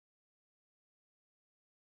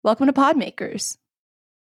Welcome to Podmakers.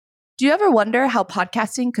 Do you ever wonder how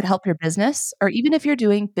podcasting could help your business, or even if you're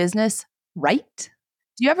doing business right?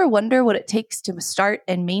 Do you ever wonder what it takes to start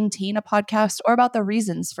and maintain a podcast, or about the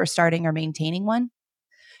reasons for starting or maintaining one?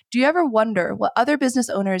 Do you ever wonder what other business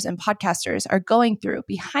owners and podcasters are going through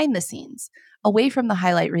behind the scenes, away from the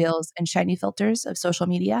highlight reels and shiny filters of social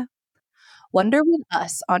media? Wonder with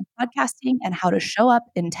us on podcasting and how to show up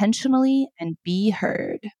intentionally and be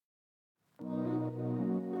heard.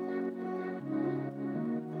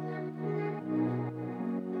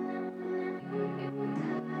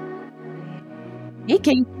 Hey,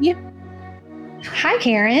 Casey. Hi,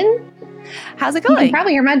 Karen. How's it You going? can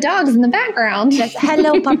probably hear my dogs in the background. Yes,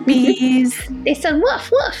 hello, puppies. They said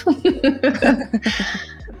woof, woof.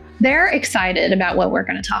 They're excited about what we're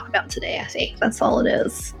going to talk about today, I think. That's all it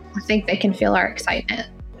is. I think they can feel our excitement.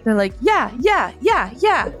 They're like, yeah.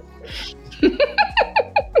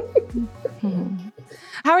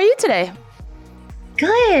 How are you today?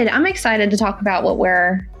 Good. I'm excited to talk about what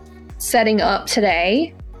we're setting up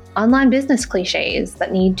today. Online business cliches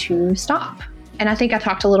that need to stop. And I think I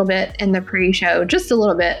talked a little bit in the pre-show, just a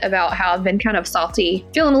little bit, about how I've been kind of salty,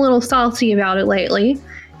 feeling a little salty about it lately.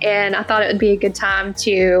 And I thought it would be a good time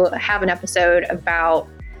to have an episode about,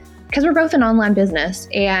 because we're both an online business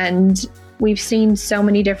and we've seen so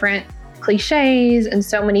many different cliches and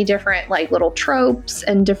so many different like little tropes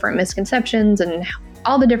and different misconceptions and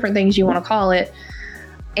all the different things you want to call it.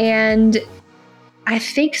 And I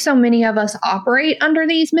think so many of us operate under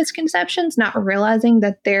these misconceptions, not realizing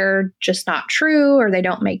that they're just not true, or they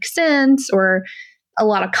don't make sense, or a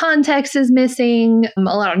lot of context is missing, a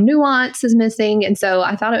lot of nuance is missing. And so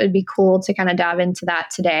I thought it would be cool to kind of dive into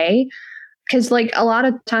that today. Because like a lot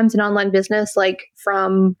of times in online business, like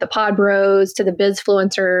from the pod bros to the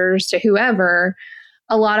bizfluencers to whoever,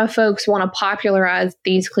 a lot of folks want to popularize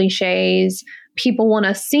these cliches. People want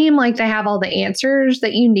to seem like they have all the answers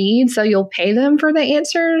that you need, so you'll pay them for the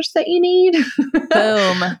answers that you need.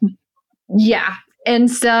 Boom. Yeah. And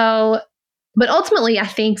so, but ultimately, I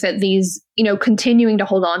think that these, continuing to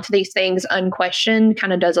hold on to these things unquestioned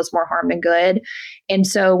kind of does us more harm than good. And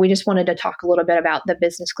so we just wanted to talk a little bit about the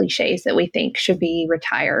business cliches that we think should be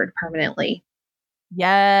retired permanently.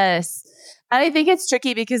 Yes. And I think it's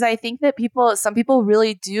tricky because I think that some people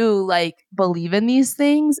really do like believe in these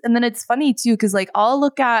things. And then it's funny too, because like I'll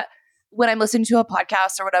look at when I'm listening to a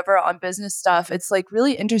podcast or whatever on business stuff, it's like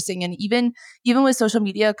really interesting. And even with social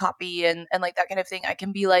media copy and like that kind of thing, I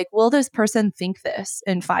can be like, will this person think this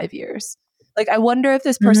in 5 years? Like, I wonder if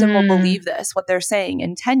this person will believe this, what they're saying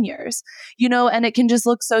in 10 years, and it can just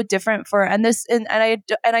look so different and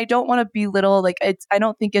I don't want to belittle, like, I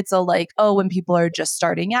don't think it's a like, oh, when people are just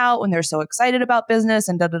starting out, when they're so excited about business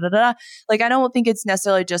and da da da da. Like, I don't think it's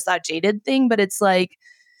necessarily just that jaded thing, but it's like,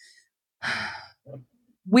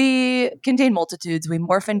 we contain multitudes, we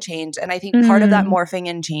morph and change. And I think part of that morphing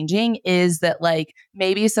and changing is that like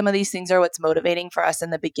maybe some of these things are what's motivating for us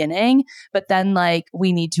in the beginning, but then like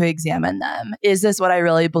we need to examine them. Is this what I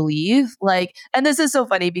really believe? Like, and this is so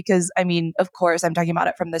funny because I mean, of course, I'm talking about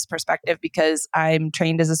it from this perspective because I'm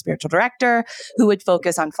trained as a spiritual director who would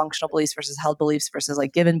focus on functional beliefs versus held beliefs versus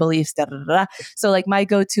like given beliefs, da da da da. So like my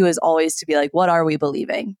go-to is always to be like, what are we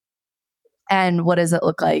believing? And what does it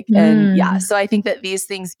look like? And yeah, so I think that these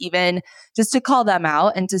things, even just to call them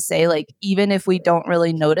out and to say like, even if we don't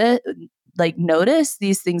really notice,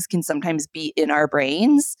 these things can sometimes be in our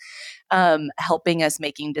brains, helping us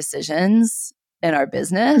making decisions in our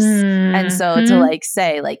business. And so to like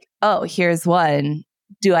say like, oh, here's one.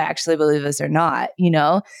 Do I actually believe this or not?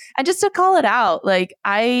 And just to call it out, like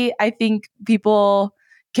I think people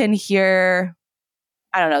can hear,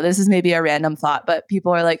 I don't know, this is maybe a random thought, but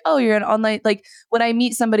people are like, oh, you're an online, like when I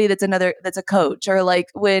meet somebody that's a coach, or like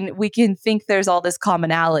when we can think there's all this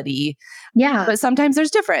commonality. Yeah. But sometimes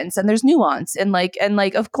there's difference and there's nuance and like,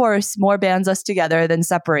 of course, more bands us together than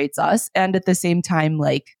separates us. And at the same time,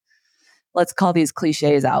 like, let's call these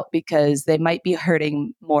cliches out because they might be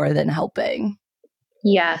hurting more than helping.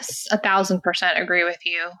 Yes, 1,000% agree with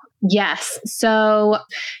you. Yes. So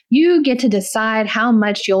you get to decide how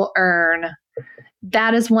much you'll earn.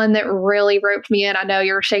 That is one that really roped me in. I know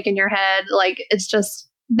you were shaking your head. Like, it's just,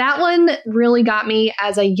 that one really got me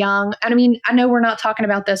as a young, I mean, I know we're not talking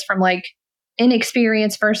about this from like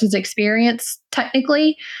inexperience versus experience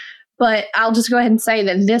technically, but I'll just go ahead and say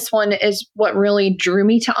that this one is what really drew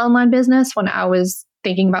me to online business when I was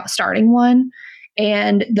thinking about starting one.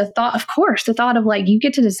 And the thought of like, you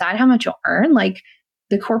get to decide how much you'll earn, like,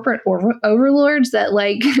 the corporate overlords that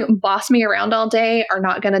like boss me around all day are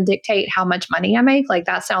not going to dictate how much money I make. Like,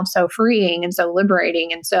 that sounds so freeing and so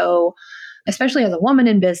liberating and so especially as a woman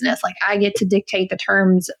in business, like I get to dictate the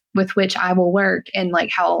terms with which I will work and like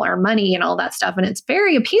how I'll earn money and all that stuff. And it's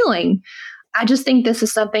very appealing. I just think this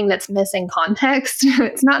is something that's missing context.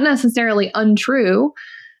 It's not necessarily untrue,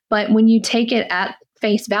 but when you take it at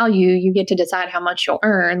face value, you get to decide how much you'll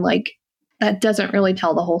earn. Like that doesn't really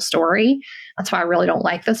tell the whole story. That's why I really don't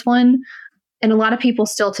like this one. And a lot of people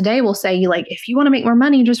still today will say, like, if you want to make more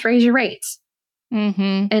money, just raise your rates.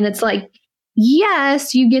 Mm-hmm. And it's like,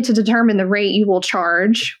 yes, you get to determine the rate you will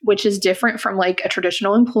charge, which is different from like a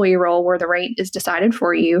traditional employee role where the rate is decided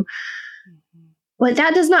for you. But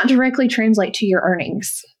that does not directly translate to your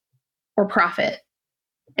earnings or profit.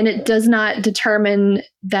 And it does not determine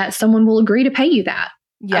that someone will agree to pay you that.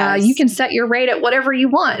 Yes. You can set your rate at whatever you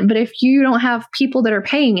want, but if you don't have people that are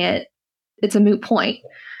paying it, it's a moot point.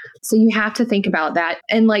 So you have to think about that.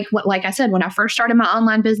 And like I said, when I first started my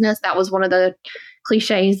online business, that was one of the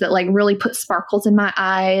cliches that like really put sparkles in my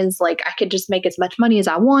eyes. Like I could just make as much money as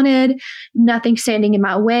I wanted, nothing standing in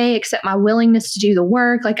my way except my willingness to do the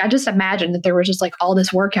work. Like I just imagined that there was just like all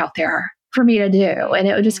this work out there for me to do. And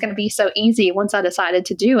it was just going to be so easy once I decided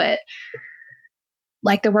to do it.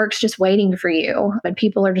 Like the work's just waiting for you and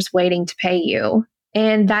people are just waiting to pay you.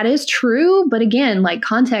 And that is true. But again, like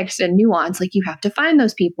context and nuance, like you have to find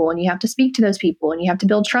those people and you have to speak to those people and you have to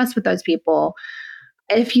build trust with those people.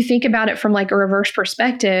 If you think about it from like a reverse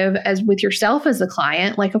perspective, as with yourself as a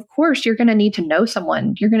client, like, of course, you're going to need to know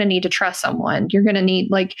someone. You're going to need to trust someone. You're going to need,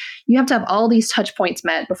 like, you have to have all these touch points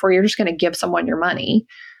met before you're just going to give someone your money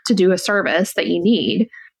to do a service that you need.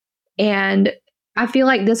 And I feel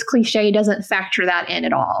like this cliche doesn't factor that in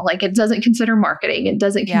at all. Like it doesn't consider marketing. It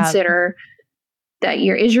doesn't consider that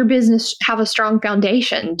is your business have a strong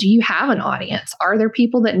foundation? Do you have an audience? Are there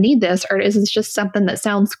people that need this? Or is this just something that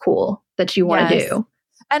sounds cool that you want to do?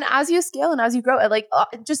 And as you scale and as you grow, like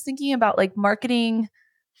just thinking about like marketing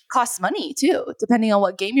costs money too, depending on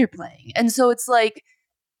what game you're playing. And so it's like,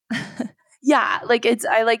 like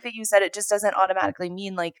I like that you said it just doesn't automatically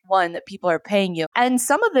mean like one, that people are paying you. And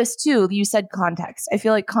some of this too, you said context. I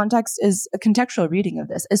feel like context is a contextual reading of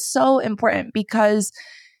this is so important because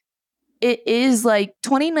it is like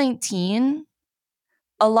 2019,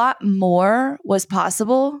 a lot more was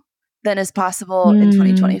possible than is possible in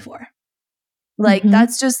 2024. Like,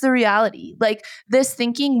 that's just the reality. Like this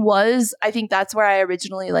thinking was, I think that's where I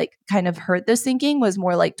originally like kind of heard this thinking was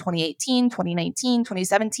more like 2018, 2019,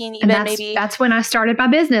 2017, even maybe. That's when I started my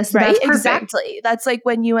business. Right? That's exactly. That's like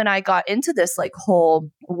when you and I got into this like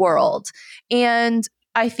whole world. And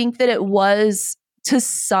I think that it was to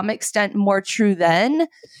some extent more true then,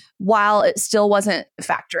 while it still wasn't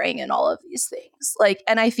factoring in all of these things. Like,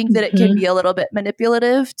 and I think that it can be a little bit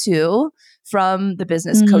manipulative too, from the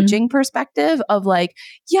business coaching perspective of like,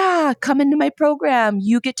 yeah, come into my program.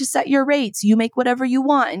 You get to set your rates. You make whatever you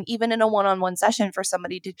want. And even in a one-on-one session for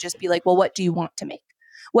somebody to just be like, well, what do you want to make?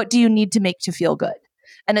 What do you need to make to feel good?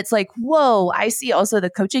 And it's like, whoa, I see also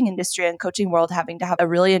the coaching industry and coaching world having to have a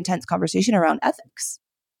really intense conversation around ethics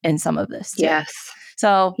in some of this too. Yes.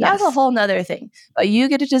 So that's a whole nother thing. But you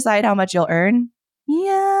get to decide how much you'll earn.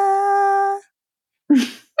 Yeah.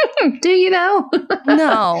 Do you though?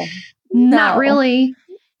 No. Not really.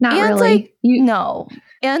 Not and really. Like, no.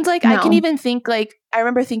 And like, I can even think like, I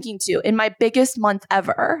remember thinking too, in my biggest month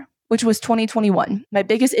ever, which was 2021, my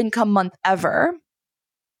biggest income month ever,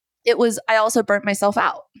 I also burnt myself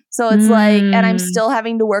out. So it's like, and I'm still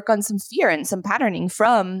having to work on some fear and some patterning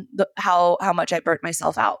from how much I burnt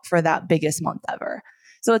myself out for that biggest month ever.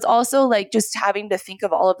 So it's also like just having to think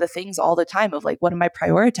of all of the things all the time of like, what am I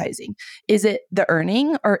prioritizing? Is it the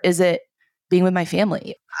earning or is it being with my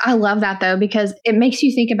family? I love that though, because it makes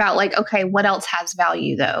you think about like, okay, what else has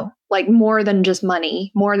value though? Like more than just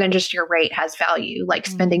money, more than just your rate has value, like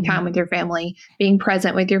spending time with your family, being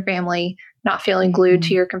present with your family, not feeling glued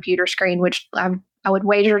to your computer screen, which I would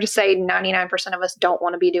wager to say 99% of us don't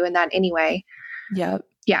want to be doing that anyway. Yep.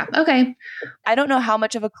 Yeah. Okay. I don't know how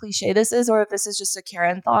much of a cliche this is or if this is just a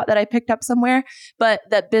Karen thought that I picked up somewhere, but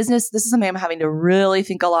that business, this is something I'm having to really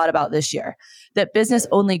think a lot about this year, that business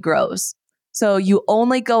only grows. So you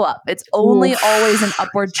only go up. It's only always an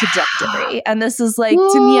upward trajectory. And this is like,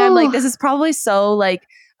 to me, I'm like, this is probably so like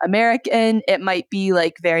American. It might be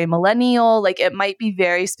like very millennial. Like it might be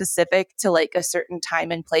very specific to like a certain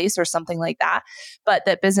time and place or something like that. But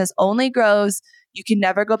that business only grows. You can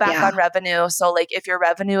never go back on revenue. So like if your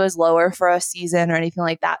revenue is lower for a season or anything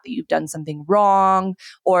like that, that you've done something wrong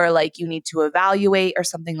or like you need to evaluate or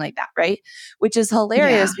something like that, right? Which is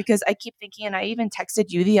hilarious because I keep thinking, and I even texted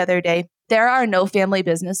you the other day, there are no family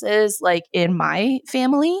businesses like in my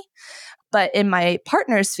family. But in my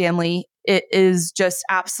partner's family, it is just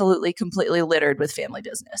absolutely completely littered with family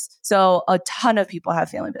business. So a ton of people have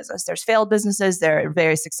family business. There's failed businesses. There are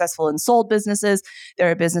very successful and sold businesses.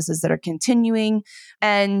 There are businesses that are continuing.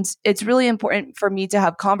 And it's really important for me to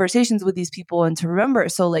have conversations with these people and to remember.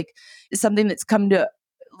 So like something that's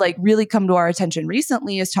really come to our attention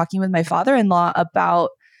recently is talking with my father-in-law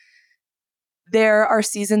about there are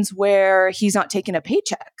seasons where he's not taking a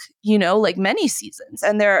paycheck, like many seasons.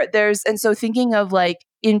 And and so thinking of like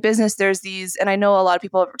in business, there's these, and I know a lot of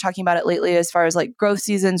people are talking about it lately as far as like growth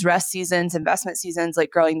seasons, rest seasons, investment seasons,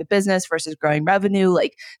 like growing the business versus growing revenue,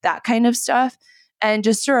 like that kind of stuff. And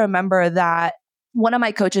just to remember that one of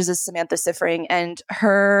my coaches is Samantha Siffering, and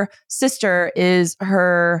her sister is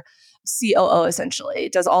her COO, essentially,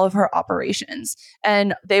 does all of her operations.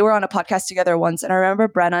 And they were on a podcast together once. And I remember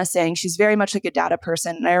Brenna saying she's very much like a data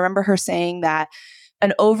person. And I remember her saying that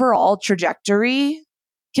an overall trajectory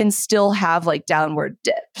can still have like downward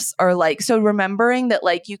dips or like, so remembering that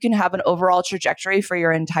like you can have an overall trajectory for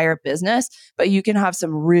your entire business, but you can have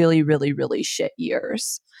some really, really, really shit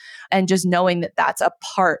years. And just knowing that that's a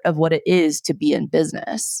part of what it is to be in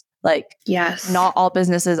business. Like, yes, not all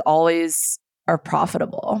businesses always are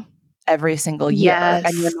profitable every single year. Yes.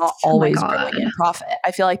 And you're not always growing in profit.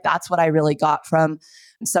 I feel like that's what I really got from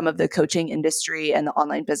some of the coaching industry and the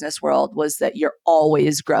online business world was that you're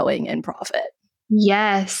always growing in profit.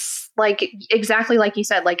 Yes. Like exactly like you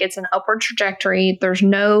said, like it's an upward trajectory. There's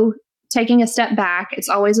no taking a step back. It's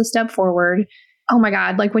always a step forward. Oh my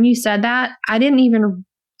God. Like when you said that, I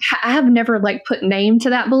have never like put name to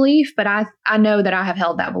that belief, but I know that I have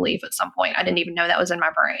held that belief at some point. I didn't even know that was in my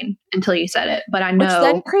brain until you said it, but I know.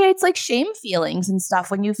 Which then creates like shame feelings and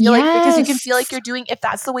stuff when you feel like, because you can feel like you're doing, if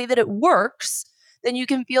that's the way that it works, then you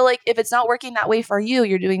can feel like if it's not working that way for you,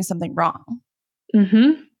 you're doing something wrong.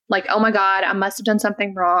 Mm-hmm. Like, oh my God, I must have done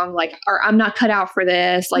something wrong. Like, or I'm not cut out for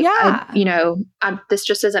this. Like, this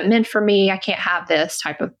just isn't meant for me. I can't have this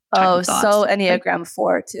type of thoughts. So Enneagram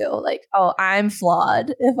 4 too. Like, I'm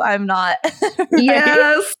flawed if I'm not. Right?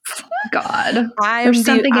 Yes. God. There's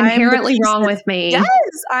something inherently wrong with me. Yes.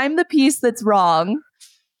 I'm the piece that's wrong.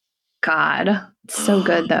 God. It's so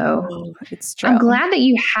good though. It's true. I'm glad that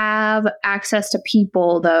you have access to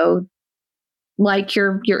people though, like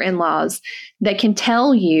your in-laws, that can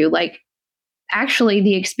tell you like, actually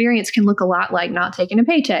the experience can look a lot like not taking a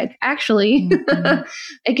paycheck. Actually,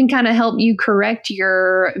 it can kind of help you correct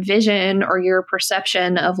your vision or your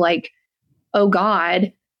perception of like, oh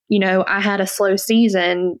God, I had a slow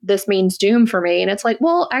season. This means doom for me. And it's like,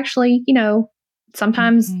 well, actually,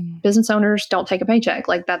 sometimes business owners don't take a paycheck.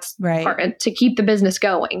 Like that's part to keep the business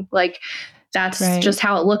going. Like that's just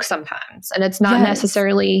how it looks sometimes. And it's not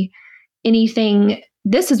necessarily anything.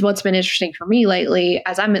 This is what's been interesting for me lately,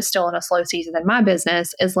 as I'm still in a slow season in my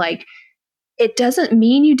business, is like, it doesn't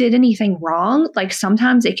mean you did anything wrong. Like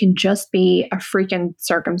sometimes it can just be a freaking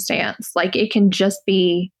circumstance. Like it can just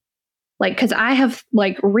be like, cause I have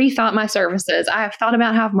like rethought my services. I have thought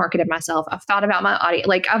about how I've marketed myself. I've thought about my audience.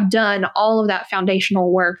 Like I've done all of that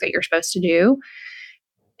foundational work that you're supposed to do.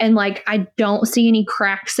 And like, I don't see any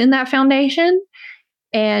cracks in that foundation.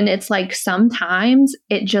 And it's like, sometimes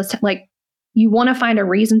it just like, you want to find a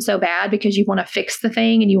reason so bad because you want to fix the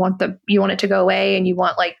thing and you want it to go away and you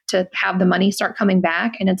want like to have the money start coming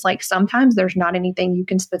back. And it's like, sometimes there's not anything you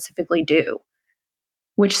can specifically do,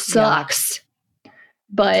 which sucks.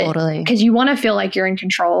 But because you want to feel like you're in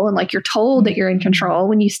control and like you're told that you're in control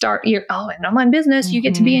when you start an online business, you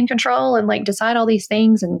get to be in control and like decide all these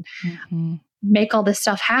things and make all this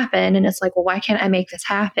stuff happen. And it's like, well, why can't I make this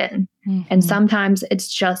happen? And sometimes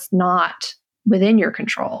it's just not within your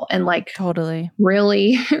control. And like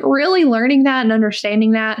really, really learning that and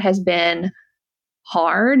understanding that has been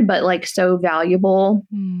hard, but like so valuable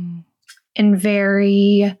and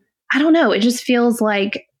very, I don't know, it just feels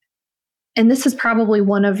like, and this is probably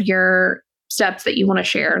one of your steps that you want to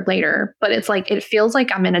share later, but it's like, it feels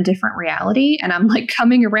like I'm in a different reality and I'm like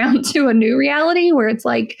coming around to a new reality where it's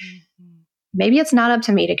like, maybe it's not up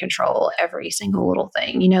to me to control every single little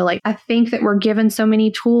thing. Like I think that we're given so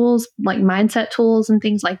many tools, like mindset tools and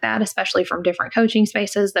things like that, especially from different coaching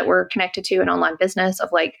spaces that we're connected to in online business, of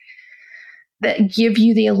like that give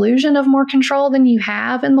you the illusion of more control than you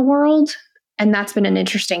have in the world. And that's been an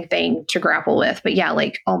interesting thing to grapple with. But yeah,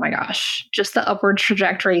 like, oh my gosh, just the upward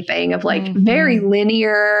trajectory thing of like very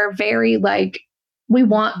linear, very like, we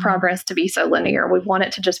want progress to be so linear. We want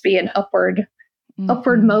it to just be an upward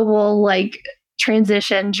mobile, like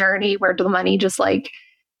transition journey where the money just like,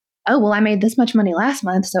 oh, well, I made this much money last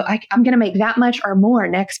month, so I'm going to make that much or more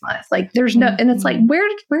next month. Like there's no, and it's like, where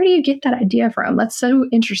do you get that idea from? That's so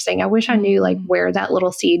interesting. I wish I knew like where that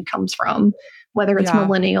little seed comes from, whether it's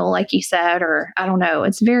millennial, like you said, or I don't know.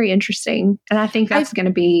 It's very interesting. And I think that's going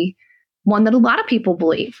to be one that a lot of people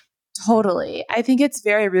believe. Totally. I think it's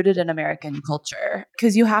very rooted in American culture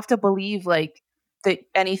because you have to believe like that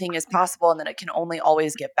anything is possible and that it can only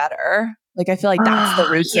always get better. Like, I feel like that's the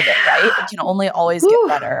roots of it, right? It can only always get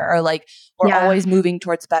better, or like we're always moving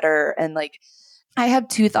towards better. And like, I have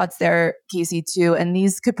two thoughts there, Casey, too. And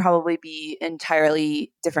these could probably be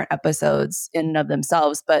entirely different episodes in and of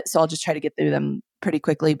themselves. But so I'll just try to get through them pretty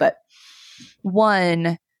quickly. But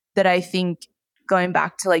one that I think, going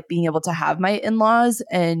back to like being able to have my in-laws,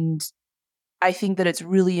 and I think that it's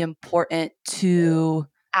really important to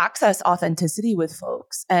access authenticity with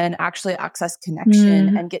folks and actually access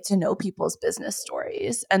connection and get to know people's business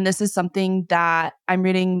stories. And this is something that I'm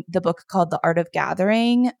reading the book called The Art of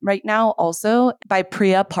Gathering right now, also by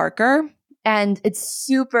Priya Parker. And it's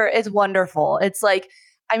wonderful. It's like,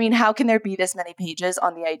 I mean, how can there be this many pages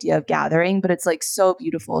on the idea of gathering? But it's like so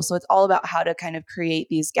beautiful. So it's all about how to kind of create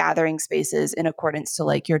these gathering spaces in accordance to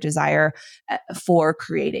like your desire for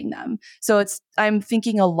creating them. So I'm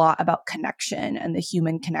thinking a lot about connection and the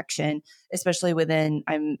human connection, especially within,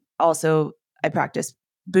 I practice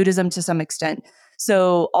Buddhism to some extent.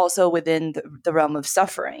 So also within the realm of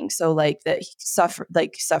suffering. So like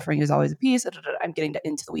suffering is always a piece. I'm getting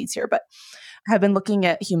into the weeds here, but have been looking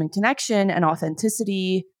at human connection and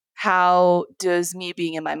authenticity. How does me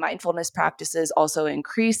being in my mindfulness practices also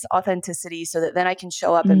increase authenticity so that then I can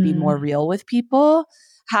show up and be more real with people?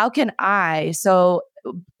 So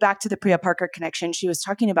back to the Priya Parker connection, she was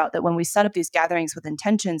talking about that when we set up these gatherings with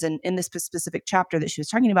intentions, and in this specific chapter that she was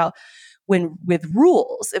talking about, with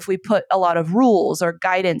rules, if we put a lot of rules or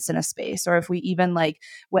guidance in a space, or if we even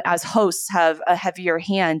as hosts have a heavier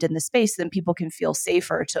hand in the space, then people can feel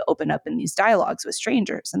safer to open up in these dialogues with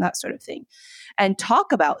strangers and that sort of thing, and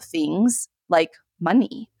talk about things like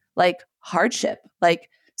money, like hardship, like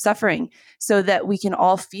suffering, so that we can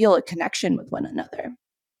all feel a connection with one another.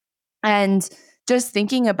 And just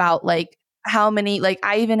thinking about how many,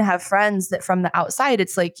 I even have friends that from the outside,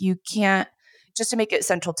 it's like, you can't, just to make it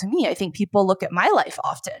central to me, I think people look at my life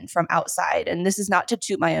often from outside. And this is not to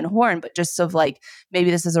toot my own horn, but just maybe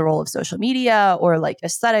this is a role of social media or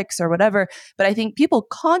aesthetics or whatever. But I think people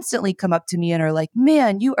constantly come up to me and are like,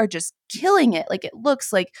 man, you are just killing it. It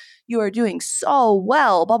looks like you are doing so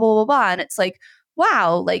well, blah, blah, blah, blah. And it's like,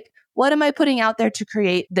 wow, what am I putting out there to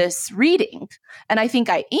create this reading? And I think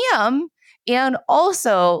I am. And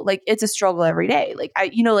also, it's a struggle every day.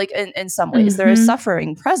 In some ways, there is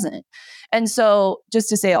suffering present. And so just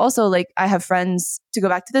to say also, I have friends, to go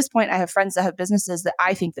back to this point, I have friends that have businesses that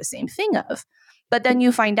I think the same thing of. But then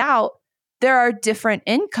you find out there are different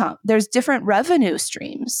there's different revenue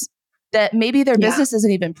streams that maybe their business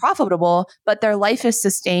isn't even profitable, but their life is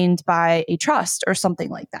sustained by a trust or something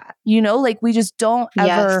like that. We just don't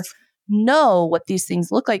ever know what these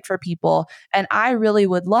things look like for people. And I really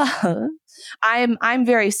would love, I'm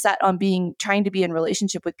very set on trying to be in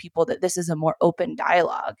relationship with people that this is a more open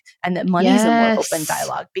dialogue and that money is a more open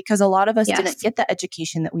dialogue, because a lot of us didn't get the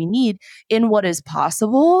education that we need in what is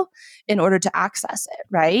possible in order to access it.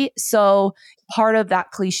 Right. So part of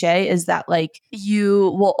that cliche is that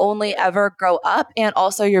you will only ever grow up, and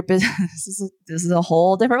also your business, this is a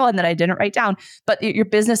whole different one that I didn't write down, but your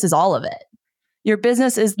business is all of it. Your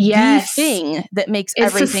business is the thing that makes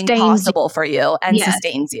everything possible for you and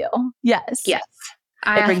sustains you. Yes. Yes.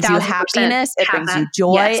 It brings you happiness. It brings you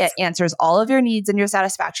joy. It answers all of your needs and your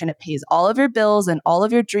satisfaction. It pays all of your bills and all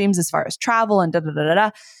of your dreams as far as travel and da-da-da-da-da.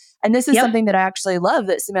 And this is something that I actually love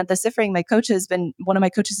that Samantha Siffering, one of my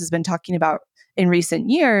coaches has been talking about in recent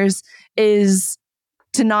years, is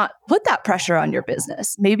to not put that pressure on your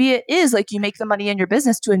business. Maybe it is you make the money in your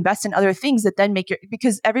business to invest in other things that then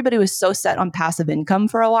because everybody was so set on passive income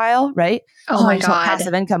for a while, right? Oh my I just want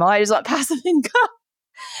passive income. I just want passive income.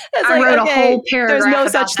 I wrote a whole paragraph there's no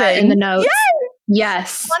about such that thing in the notes.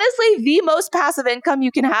 Yes. Honestly, the most passive income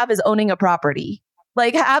you can have is owning a property.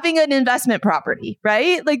 Having an investment property,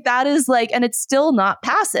 right? That is and it's still not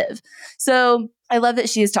passive. So I love that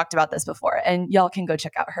she has talked about this before, and y'all can go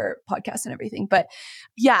check out her podcast and everything. But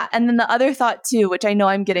yeah. And then the other thought too, which I know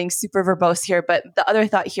I'm getting super verbose here, but the other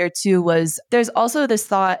thought here too was there's also this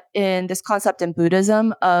thought in this concept in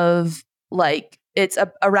Buddhism of it's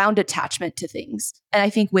around attachment to things. And I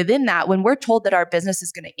think within that, when we're told that our business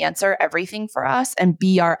is going to answer everything for us and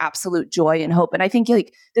be our absolute joy and hope, and I think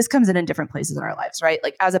like this comes in different places in our lives, right?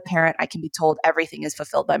 Like as a parent, I can be told everything is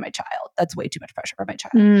fulfilled by my child. That's way too much pressure for my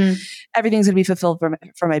child. Everything's going to be fulfilled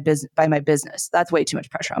for my business by my business. That's way too much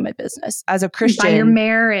pressure on my business. As a Christian, by your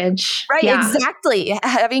marriage, right? Yeah. Exactly.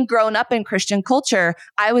 Having grown up in Christian culture,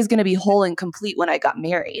 I was going to be whole and complete when I got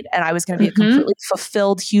married, and I was going to be a completely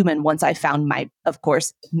fulfilled human once I found my, of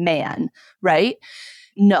course, man. Right?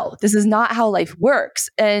 No, this is not how life works.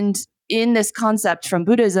 And in this concept from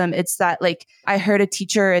Buddhism, it's that like I heard a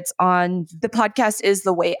teacher, it's on the podcast is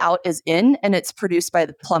The Way Out is In, and it's produced by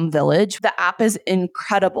the Plum Village. The app is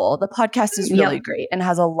incredible. The podcast is really great and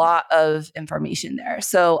has a lot of information there.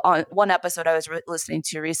 So on one episode I was listening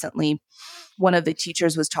to recently, one of the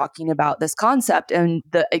teachers was talking about this concept, and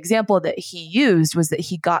the example that he used was that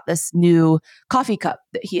he got this new coffee cup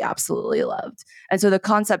that he absolutely loved. And so the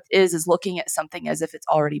concept is looking at something as if it's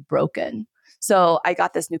already broken. So I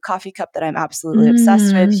got this new coffee cup that I'm absolutely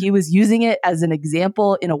obsessed with. He was using it as an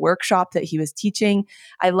example in a workshop that he was teaching.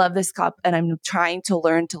 I love this cup, and I'm trying to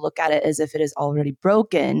learn to look at it as if it is already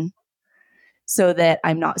broken so that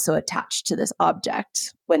I'm not so attached to this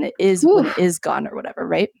object when it is gone or whatever,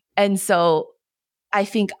 right? And so I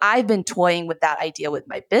think I've been toying with that idea with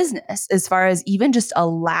my business as far as even just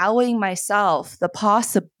allowing myself the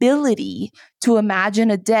possibility to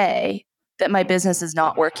imagine a day that my business is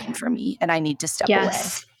not working for me and I need to step away.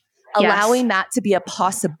 Allowing that to be a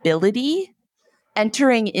possibility,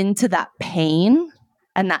 entering into that pain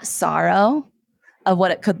and that sorrow of what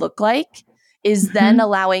it could look like is then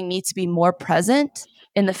allowing me to be more present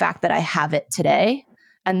in the fact that I have it today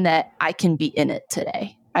and that I can be in it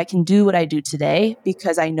today. I can do what I do today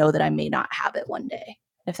because I know that I may not have it one day,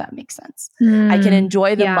 if that makes sense. I can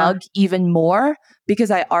enjoy the mug even more because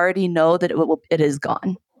I already know that it is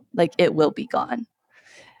gone. Like it will be gone.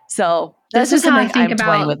 So that's just something I think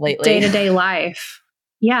about with lately. Day-to-day life.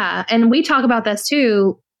 Yeah. And we talk about this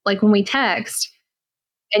too, like when we text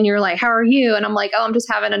and you're like, how are you? And I'm like, oh, I'm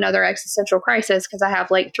just having another existential crisis because I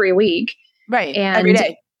have like 3 a week. Right. And every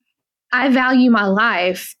day. I value my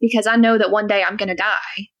life because I know that one day I'm going to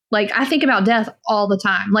die. Like I think about death all the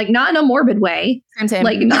time, like not in a morbid way. Same.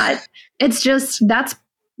 Like it's just, that's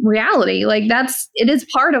reality. Like it is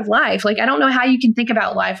part of life. Like I don't know how you can think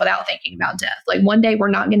about life without thinking about death. Like one day we're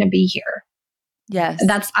not going to be here. Yes.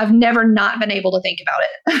 I've never not been able to think about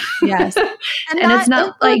it. Yes. And it's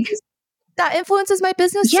not like that influences my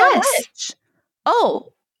business so much. Oh,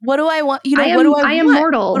 what do I want? I am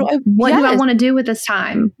mortal. What do I want to do with this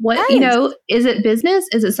time? What, is it business?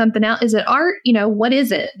 Is it something else? Is it art? What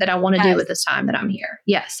is it that I want to do with this time that I'm here?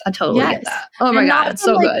 Yes, I totally get that. Oh my God, it's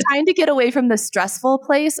so good. Trying to get away from the stressful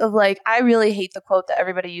place of like, I really hate the quote that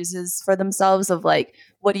everybody uses for themselves of like,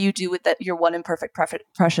 what do you do with your one imperfect,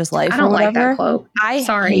 precious life? I don't like that quote. I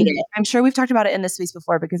hate it. I'm sure we've talked about it in this space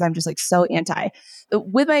before because I'm just like so anti.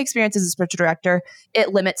 With my experience as a spiritual director, it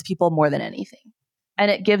limits people more than anything. And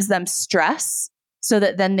it gives them stress so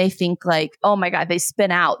that then they think like, oh my God, they spin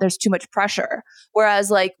out. There's too much pressure. Whereas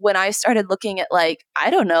like when I started looking at like, I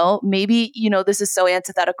don't know, maybe, this is so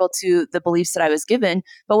antithetical to the beliefs that I was given.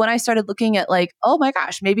 But when I started looking at like, oh my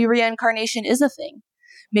gosh, maybe reincarnation is a thing.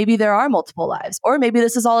 Maybe there are multiple lives, or maybe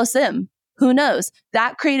this is all a sim. Who knows?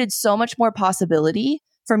 That created so much more possibility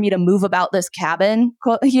for me to move about this cabin,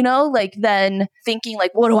 like then thinking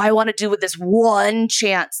like, what do I want to do with this one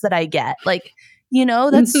chance that I get? Like,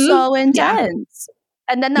 that's so intense.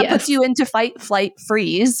 Yeah. And then that puts you into fight, flight,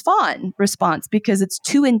 freeze, fawn response because it's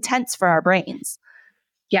too intense for our brains.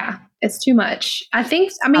 Yeah, it's too much. I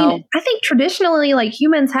think traditionally, like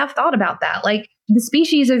humans have thought about that. Like the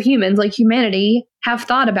species of humans, like humanity, have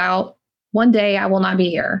thought about one day I will not be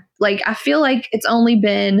here. Like I feel like it's only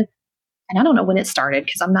been, and I don't know when it started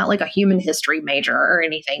because I'm not like a human history major or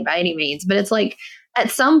anything by any means, but it's like, at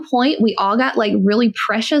some point, we all got like really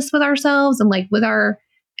precious with ourselves and like with our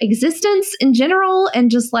existence in general. And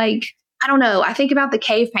just like, I don't know, I think about the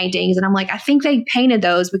cave paintings and I'm like, I think they painted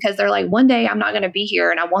those because they're like, one day I'm not going to be here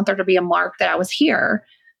and I want there to be a mark that I was here.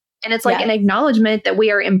 And it's like an acknowledgement that we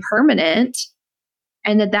are impermanent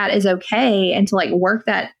and that is okay. And to like work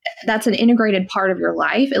that's an integrated part of your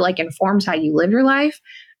life. It like informs how you live your life,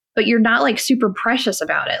 but you're not like super precious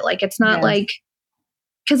about it. Like, it's not like,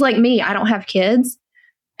 because like me, I don't have kids.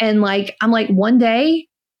 And like, I'm like, one day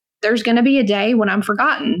there's going to be a day when I'm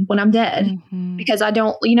forgotten, when I'm dead, because I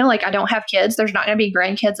don't, like I don't have kids. There's not going to be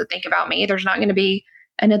grandkids that think about me. There's not going to be,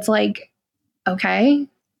 and it's like, okay,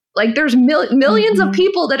 like there's millions of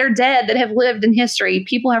people that are dead that have lived in history.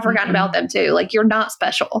 People have forgotten about them too. Like you're not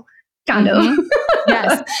special, kind of.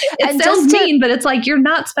 Yes. It sounds mean, but it's like, you're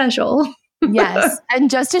not special. Yes. And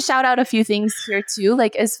just to shout out a few things here too,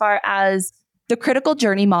 like as far as the critical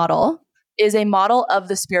journey model is a model of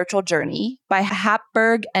the spiritual journey by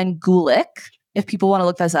Hapberg and Gulick. If people want to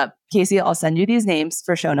look this up, Casey, I'll send you these names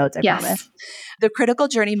for show notes, I promise. The critical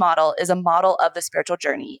journey model is a model of the spiritual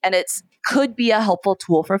journey, and it's could be a helpful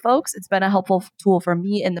tool for folks. It's been a helpful tool for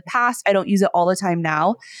me in the past. I don't use it all the time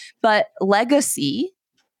now, but legacy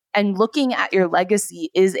and looking at your legacy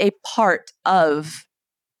is a part of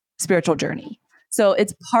spiritual journey. So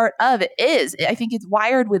it's part of it is, I think it's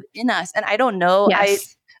wired within us. And I don't know,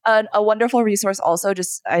 Yes. a wonderful resource also,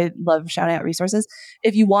 just I love shouting out resources.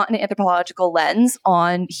 If you want an anthropological lens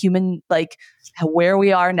on human, like where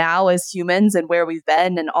we are now as humans and where we've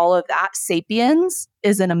been and all of that, Sapiens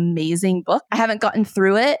is an amazing book. I haven't gotten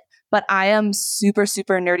through it, but I am super,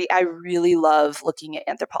 super nerdy. I really love looking at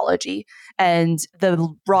anthropology and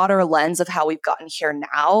the broader lens of how we've gotten here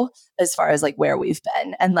now, as far as like where we've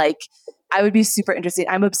been. And like, I would be super interested.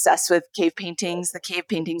 I'm obsessed with cave paintings. The cave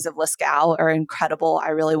paintings of Lascaux are incredible.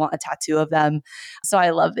 I really want a tattoo of them. So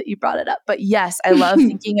I love that you brought it up. But yes, I love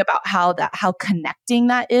thinking about how connecting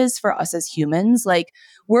that is for us as humans. Like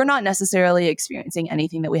we're not necessarily experiencing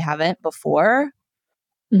anything that we haven't before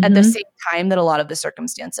at the same time that a lot of the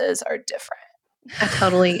circumstances are different. I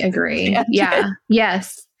totally agree. Yeah.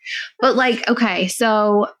 Yes. But like, okay,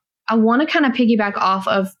 so I want to kind of piggyback off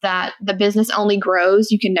of that. The business only grows.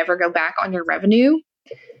 You can never go back on your revenue,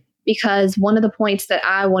 because one of the points that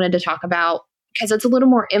I wanted to talk about, because it's a little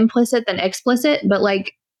more implicit than explicit, but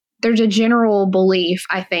like there's a general belief,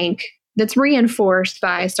 I think, that's reinforced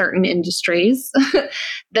by certain industries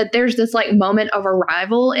that there's this like moment of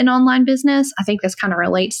arrival in online business. I think this kind of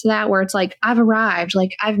relates to that, where it's like, I've arrived,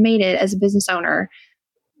 like I've made it as a business owner.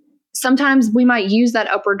 Sometimes we might use that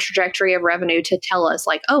upward trajectory of revenue to tell us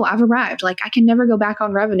like, oh, I've arrived. Like I can never go back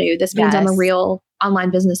on revenue. This means I'm a real online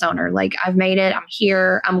business owner. Like I've made it. I'm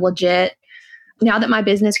here. I'm legit. Now that my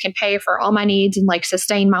business can pay for all my needs and like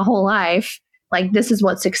sustain my whole life, like this is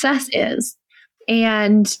what success is.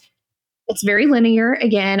 And it's very linear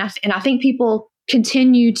again. And I think people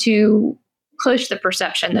continue to push the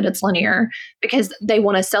perception that it's linear because they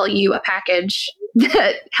want to sell you a package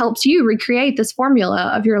that helps you recreate this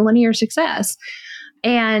formula of your linear success.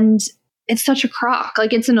 And it's such a crock.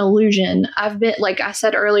 Like it's an illusion. I've been, like I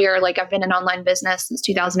said earlier, like I've been in online business since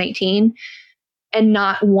 2018 and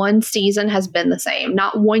not one season has been the same.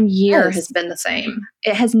 Not one year has been the same.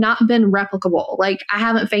 It has not been replicable. Like I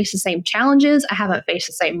haven't faced the same challenges. I haven't faced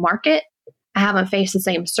the same market. I haven't faced the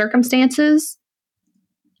same circumstances.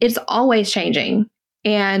 It's always changing.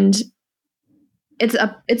 And it's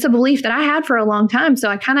a belief that I had for a long time. So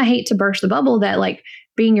I kind of hate to burst the bubble that like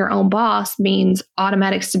being your own boss means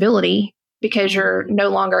automatic stability because you're no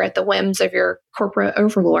longer at the whims of your corporate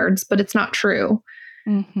overlords, but it's not true.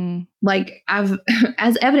 Like I've,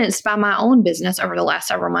 as evidenced by my own business over the last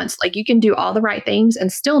several months, like you can do all the right things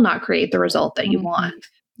and still not create the result that you want.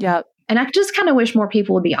 Yep. And I just kind of wish more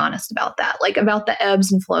people would be honest about that, like about the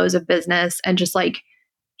ebbs and flows of business and just like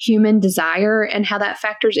human desire and how that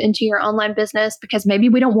factors into your online business, because maybe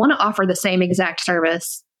we don't want to offer the same exact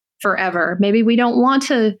service forever. Maybe we don't want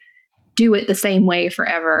to do it the same way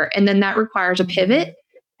forever. And then that requires a pivot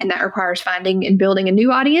and that requires finding and building a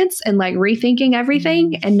new audience and like rethinking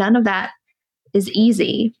everything. And none of that is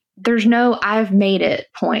easy. There's no I've made it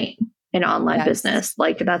point in online business.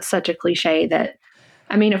 Like that's such a cliche that,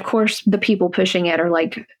 I mean, of course, the people pushing it are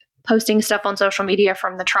like posting stuff on social media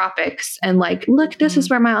from the tropics and like, look, this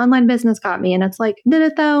is where my online business got me. And it's like, did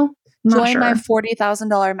it though? Join my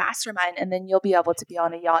 $40,000 mastermind and then you'll be able to be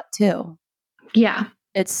on a yacht too. Yeah.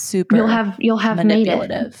 It's super you'll have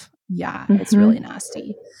manipulative. Yeah. It's really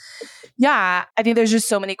nasty. Yeah. I think there's just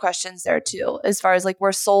so many questions there too, as far as like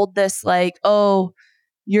we're sold this like, oh,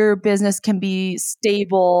 your business can be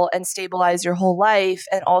stable and stabilize your whole life.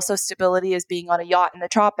 And also stability is being on a yacht in the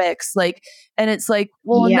tropics. Like, and it's like,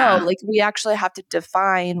 well, no, like we actually have to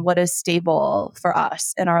define what is stable for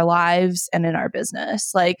us in our lives and in our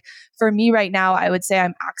business. Like for me right now, I would say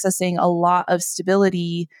I'm accessing a lot of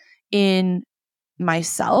stability in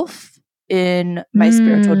myself, in my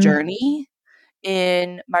spiritual journey,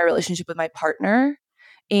 in my relationship with my partner.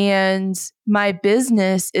 And my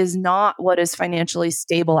business is not what is financially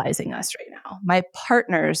stabilizing us right now. My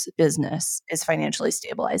partner's business is financially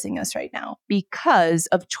stabilizing us right now because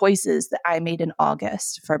of choices that I made in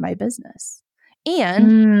August for my business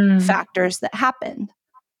and factors that happened.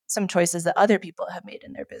 Some choices that other people have made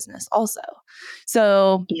in their business also.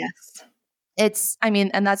 So yes, it's, I mean,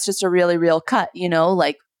 and that's just a really real cut, you know,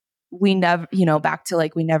 like we never, you know, back to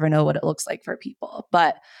like, we never know what it looks like for people.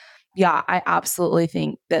 But yeah, I absolutely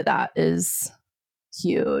think that that is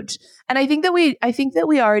Huge. And I think that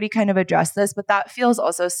we already kind of addressed this, but that feels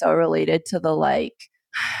also so related to the like,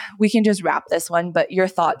 we can just wrap this one, but your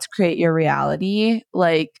thoughts create your reality.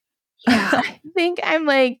 Like, Yeah. I think I'm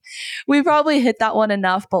like, we probably hit that one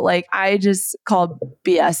enough, but like, I just called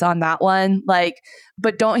BS on that one. Like,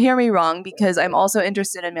 but don't hear me wrong, because I'm also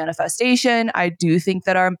interested in manifestation. I do think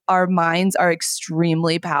that our minds are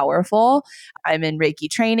extremely powerful. I'm in Reiki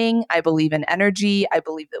training. I believe in energy. I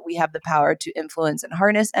believe that we have the power to influence and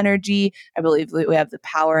harness energy. I believe that we have the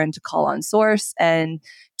power and to call on source and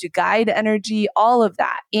to guide energy, all of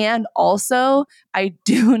that. And also, I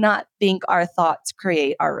do not think our thoughts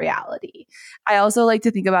create our reality. I also like to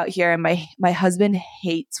think about here, and my husband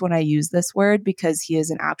hates when I use this word because he is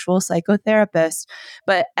an actual psychotherapist,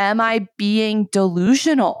 but am I being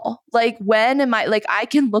delusional? Like, when am I, like, I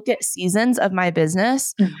can look at seasons of my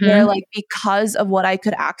business where, like, because of what I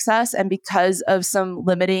could access and because of some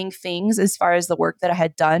limiting things as far as the work that I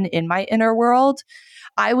had done in my inner world,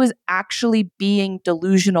 I was actually being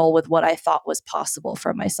delusional with what I thought was possible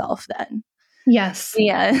for myself then. Yes.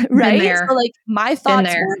 Yeah. Been Right. there. So like, my Been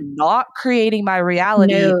thoughts there. were not creating my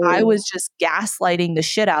reality. I No. was just gaslighting the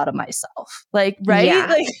shit out of myself. Like, right? Yeah.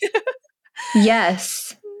 Like,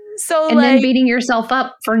 Yes. so And then like, beating yourself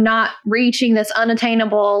up for not reaching this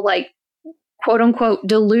unattainable, like, quote unquote,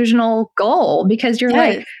 delusional goal, because you're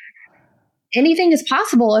like, yes, anything is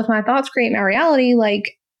possible if my thoughts create my reality.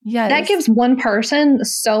 Like, that yes, gives one person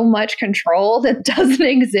so much control that doesn't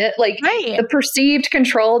exist. Like, right. the perceived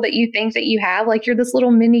control that you think that you have, like, you're this little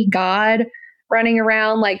mini god running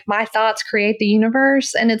around, like, my thoughts create the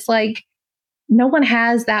universe. And it's like, no one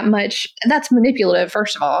has that much. That's manipulative,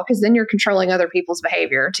 first of all, because then you're controlling other people's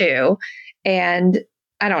behavior too. And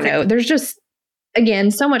I don't know. There's just,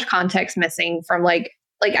 again, so much context missing from like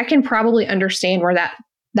I can probably understand where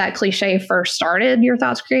that cliche first started. Your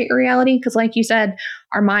thoughts create your reality, because like you said,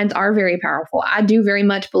 our minds are very powerful. I do very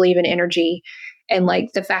much believe in energy and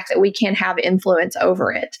like the fact that we can have influence over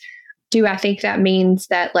it. Do I think that means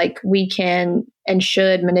that like we can and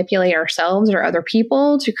should manipulate ourselves or other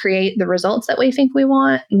people to create the results that we think we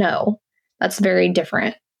want? No, that's very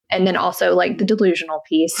different. And then also like the delusional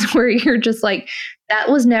piece where you're just like, that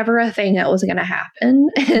was never a thing that was going to happen.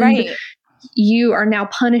 And Right. you are now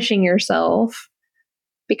punishing yourself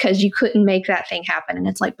because you couldn't make that thing happen. And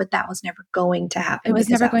it's like, but that was never going to It happen was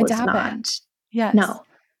because never that going to was happen. not. Yes. No.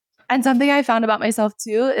 And something I found about myself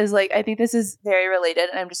too is like, I think this is very related,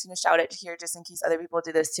 and I'm just going to shout it here just in case other people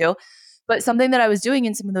do this too. But something that I was doing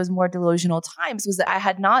in some of those more delusional times was that I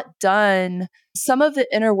had not done some of the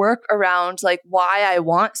inner work around like why I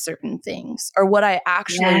want certain things or what I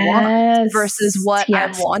actually want versus what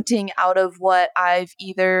I'm Yes. wanting out of what I've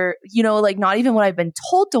either, you know, like not even what I've been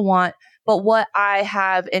told to want, but what I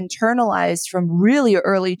have internalized from really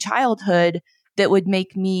early childhood that would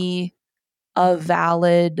make me a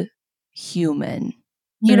valid human,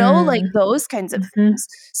 you know, like those kinds of things.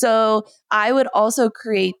 So I would also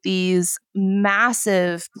create these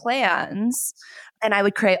massive plans, and I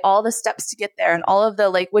would create all the steps to get there and all of the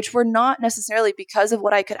like, which were not necessarily because of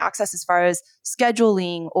what I could access as far as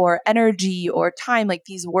scheduling or energy or time. Like,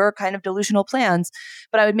 these were kind of delusional plans,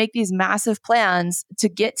 but I would make these massive plans to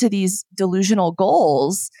get to these delusional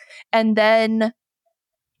goals. And then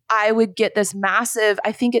I would get this massive,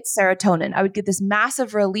 I think it's serotonin. I would get this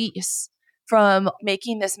massive release from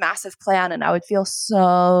making this massive plan, and I would feel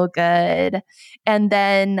so good. And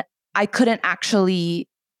then I couldn't actually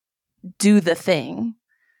do the thing.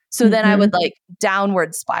 So then I would like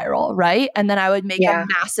downward spiral, right? And then I would make a Yeah.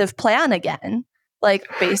 massive plan again, like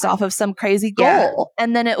based off of some crazy Yeah. goal.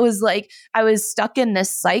 And then it was like, I was stuck in this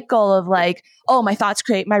cycle of like, oh, my thoughts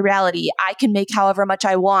create my reality. I can make however much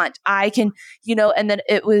I want. I can, you know, and then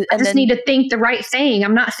it was, I and just then, need to think the right thing.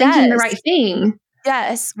 I'm not thinking the yes, right thing.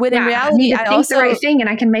 yes. When in Yeah. I need reality, to I think the right also, thing and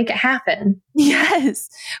I can make it happen. yes.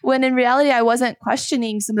 When in reality, I wasn't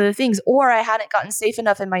questioning some of the things, or I hadn't gotten safe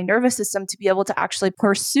enough in my nervous system to be able to actually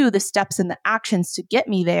pursue the steps and the actions to get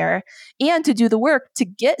me there and to do the work to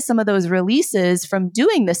get some of those releases from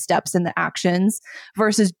doing the steps and the actions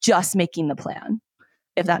versus just making the plan,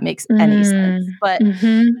 if that makes any sense. But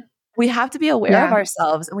we have to be aware of Yeah.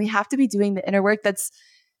 ourselves, and we have to be doing the inner work that's,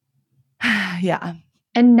 yeah.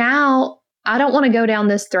 And now I don't want to go down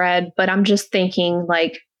this thread, but I'm just thinking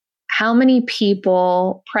like, how many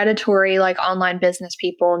people, predatory, like online business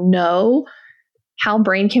people, know how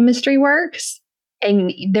brain chemistry works?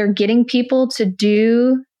 And they're getting people to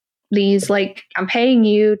do these, like, I'm paying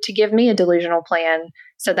you to give me a delusional plan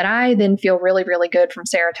so that I then feel really, really good from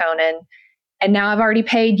serotonin. And now I've already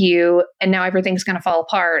paid you, and now everything's going to fall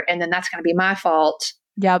apart. And then that's going to be my fault.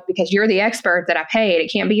 Yep. because you're the expert that I paid.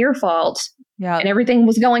 It can't be your fault. Yeah. And everything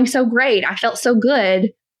was going so great. I felt so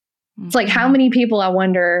good. It's like, how many people, I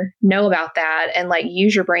wonder, know about that and like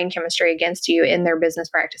use your brain chemistry against you in their business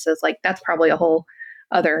practices? Like, that's probably a whole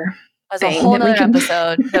other That's a thing whole that we nother can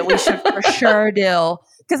episode that we should for sure do.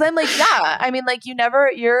 Because I'm like, yeah, I mean, like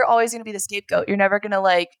you're always going to be the scapegoat. You're never going to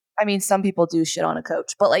like, I mean, some people do shit on a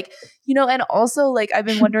coach, but like, you know, and also like I've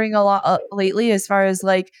been wondering a lot lately as far as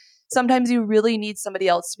like, sometimes you really need somebody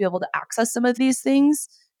else to be able to access some of these things.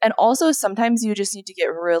 And also sometimes you just need to get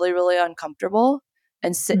really, really uncomfortable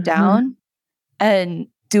and sit down and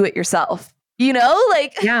do it yourself, you know,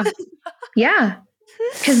 like, Yeah. Yeah.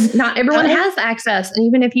 Because not everyone has access. And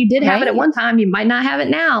even if you did have it at one time, you might not have it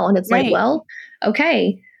now. And it's like, well,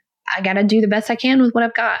 okay, I got to do the best I can with what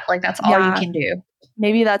I've got. Like, that's all you can do.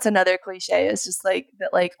 Maybe that's another cliche. It's just like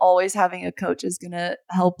that, like always having a coach is going to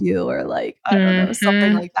help you, or like, I don't know,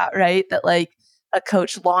 something like that, right? That like a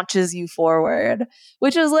coach launches you forward,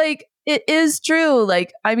 which is like, it is true.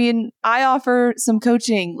 Like, I mean, I offer some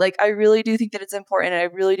coaching. Like, I really do think that it's important. And I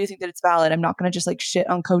really do think that it's valid. I'm not going to just like shit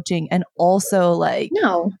on coaching. And also like,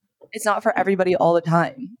 no, it's not for everybody all the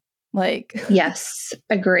time. Like, yes,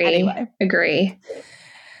 agree. Anyway. Agree.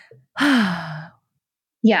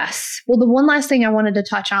 Yes. Well, the one last thing I wanted to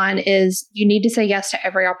touch on is you need to say yes to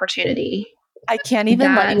every opportunity. I can't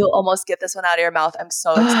even let you almost get this one out of your mouth. I'm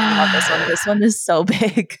so excited about this one. This one is so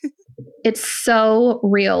big. It's so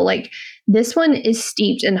real. Like, this one is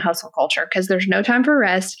steeped in hustle culture because there's no time for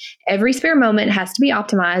rest. Every spare moment has to be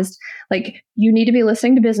optimized. Like, you need to be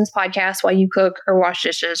listening to business podcasts while you cook or wash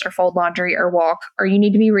dishes or fold laundry or walk, or you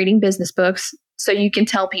need to be reading business books so you can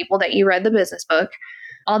tell people that you read the business book.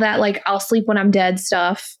 All that, like, I'll sleep when I'm dead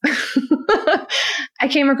stuff. I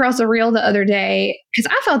came across a reel the other day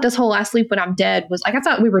because I thought this whole I sleep when I'm dead was like, I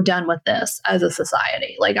thought we were done with this as a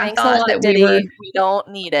society. Like, I thought that we don't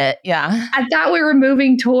need it. Yeah. I thought we were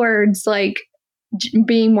moving towards like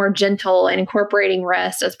being more gentle and incorporating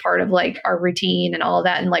rest as part of like our routine and all of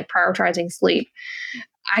that, and like prioritizing sleep.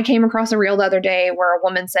 I came across a reel the other day where a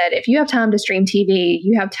woman said, if you have time to stream TV,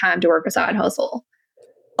 you have time to work a side hustle.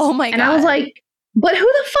 Oh my God. And I was like, but who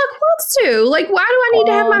the fuck wants to? Like, why do I need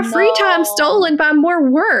to have my free time stolen by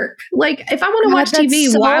more work? Like, if I want to watch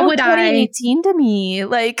TV, why would 2018 to me?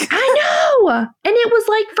 Like, I know. And it was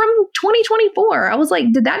like from 2024. I was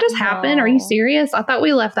like, did that just happen? Are you serious? I thought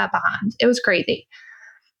we left that behind. It was crazy.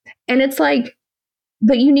 And it's like,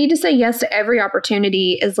 but you need to say yes to every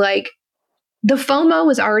opportunity. Is like, the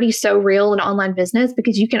FOMO is already so real in online business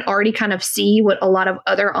because you can already kind of see what a lot of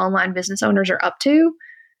other online business owners are up to.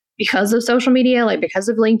 Because of social media, like because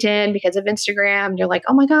of LinkedIn, because of Instagram, you're like,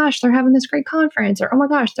 oh my gosh, they're having this great conference, or oh my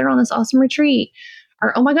gosh, they're on this awesome retreat,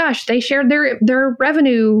 or oh my gosh, they shared their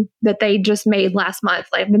revenue that they just made last month.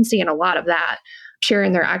 Like, I've been seeing a lot of that,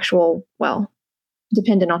 sharing their actual, well,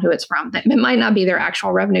 depending on who it's from. It might not be their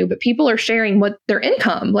actual revenue, but people are sharing what their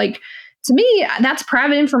income. Like, to me, that's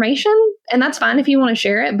private information, and that's fine if you want to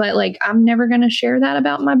share it, but like, I'm never going to share that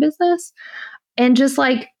about my business. And just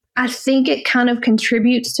like, I think it kind of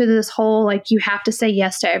contributes to this whole, like, you have to say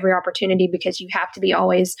yes to every opportunity because you have to be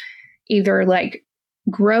always either like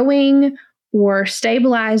growing or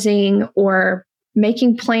stabilizing or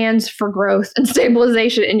making plans for growth and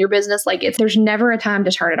stabilization in your business. Like, there's never a time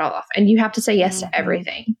to turn it off, and you have to say yes to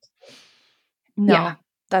everything. No,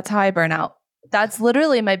 that's how I burn out. That's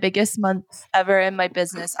literally my biggest month ever in my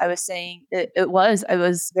business. I was saying I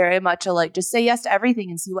was very much a like, just say yes to everything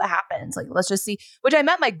and see what happens. Like, let's just see, which I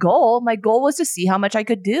met my goal. My goal was to see how much I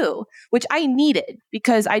could do, which I needed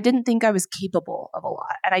because I didn't think I was capable of a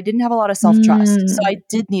lot and I didn't have a lot of self-trust. So I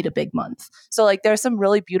did need a big month. So like, there's some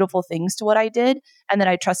really beautiful things to what I did. And then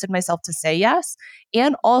I trusted myself to say yes.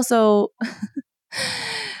 And also,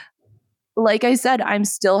 like I said, I'm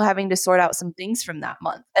still having to sort out some things from that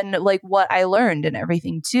month and like what I learned and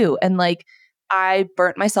everything too. And like, I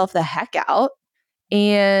burnt myself the heck out,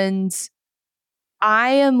 and I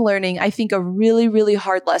am learning, I think, a really, really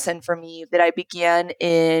hard lesson for me that I began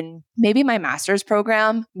in maybe my master's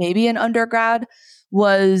program, maybe in undergrad,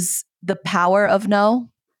 was the power of no.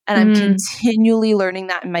 And I'm continually learning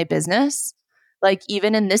that in my business. Like,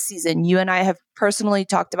 even in this season, you and I have personally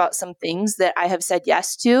talked about some things that I have said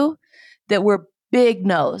yes to that were big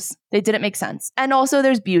no's. They didn't make sense. And also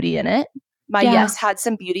there's beauty in it. My yes had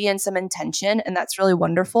some beauty and some intention, and that's really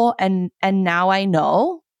wonderful. And now I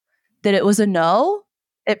know that it was a no.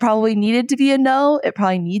 It probably needed to be a no. It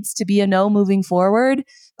probably needs to be a no moving forward.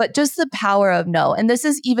 But just the power of no. And this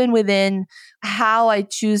is even within how I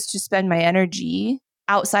choose to spend my energy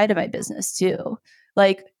outside of my business too.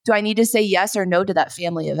 Like, do I need to say yes or no to that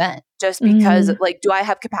family event just because like, do I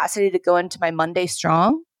have capacity to go into my Monday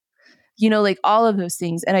strong? Like all of those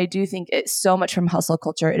things. And I do think it's so much from hustle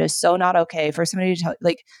culture. It is so not okay for somebody to tell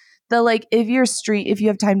like if you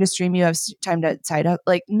have time to stream, you have time to side up.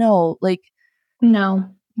 Like, no,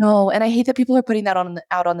 no. And I hate that people are putting that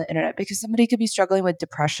out on the internet because somebody could be struggling with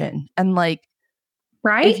depression and like,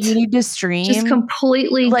 right? if you need to Just stream,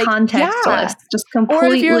 completely like, contextless. Just or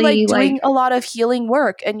if you're like completely doing a lot of healing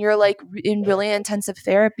work and you're like in really intensive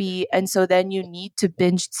therapy. And so then you need to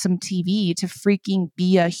binge some TV to freaking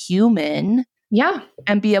be a human. Yeah.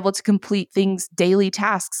 And be able to complete things, daily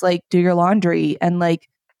tasks like do your laundry and like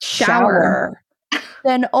shower.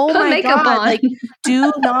 Then, oh Put my makeup God, on. like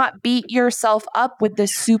do not beat yourself up with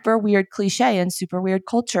this super weird cliche and super weird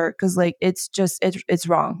culture. Cause like, it's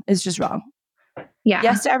wrong. It's just wrong. Yeah.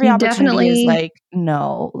 Yes to every You opportunity is definitely, like,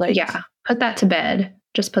 no, like, yeah, put that to bed.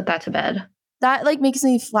 Just put that to bed. that like makes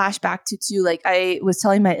me flash back to too. Like I was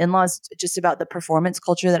telling my in-laws just about the performance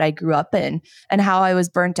culture that I grew up in and how I was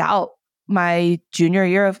burnt out my junior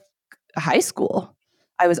year of high school.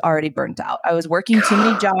 I was already burnt out. I was working too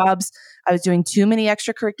many jobs. I was doing too many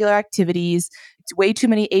extracurricular activities, way too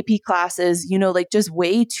many AP classes, like just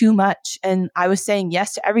way too much. And I was saying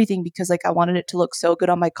yes to everything because like I wanted it to look so good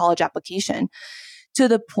on my college application to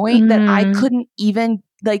the point that I couldn't even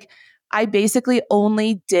like, I basically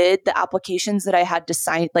only did the applications that I had to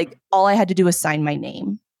sign. Like all I had to do was sign my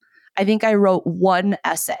name. I think I wrote one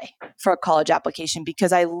essay for a college application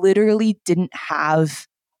because I literally didn't have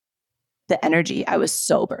the energy. I was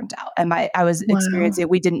so burnt out. And I was experiencing,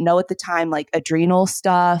 we didn't know at the time, like adrenal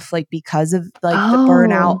stuff, like because of like the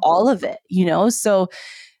burnout, all of it, So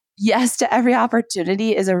yes to every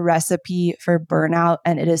opportunity is a recipe for burnout.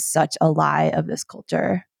 And it is such a lie of this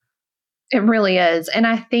culture. It really is. And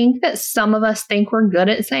I think that some of us think we're good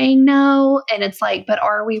at saying no. And it's like, but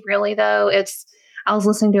are we really though? I was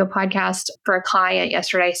listening to a podcast for a client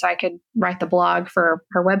yesterday so I could write the blog for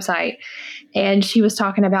her website. And she was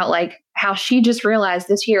talking about like how she just realized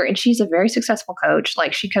this year, and she's a very successful coach.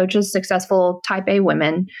 Like she coaches successful type A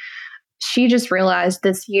women. She just realized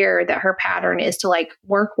this year that her pattern is to like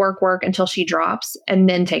work until she drops and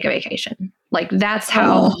then take a vacation. Like that's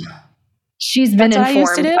how she's been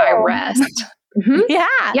informed by rest. Yeah.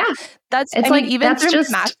 It's even through my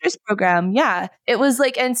master's program. Yeah. It was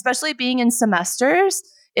like, and especially being in semesters,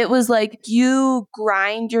 it was like you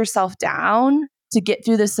grind yourself down to get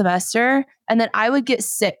through the semester. And then I would get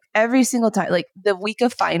sick every single time, like the week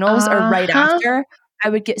of finals or right after, I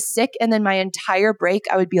would get sick. And then my entire break,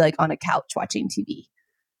 I would be like on a couch watching TV.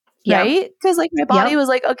 Right? Because like my body was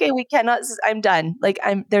like, okay, we cannot, I'm done. Like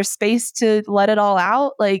there's space to let it all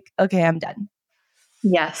out. Like, okay, I'm done.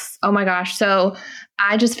 Yes. Oh my gosh. So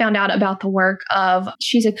I just found out about the work of,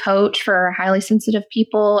 she's a coach for highly sensitive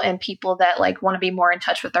people and people that like want to be more in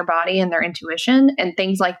touch with their body and their intuition and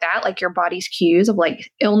things like that, like your body's cues of like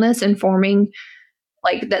illness informing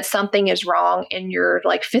like that something is wrong in your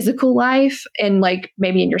like physical life and like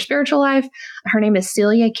maybe in your spiritual life. Her name is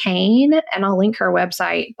Celia Kane and I'll link her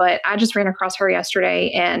website, but I just ran across her yesterday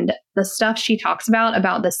and the stuff she talks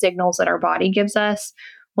about the signals that our body gives us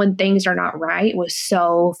when things are not right was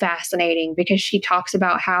so fascinating because she talks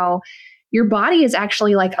about how your body is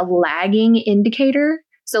actually like a lagging indicator.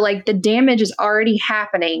 So like the damage is already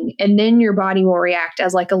happening and then your body will react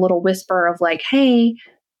as like a little whisper of like, hey,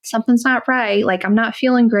 something's not right. Like, I'm not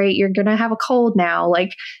feeling great. You're going to have a cold now.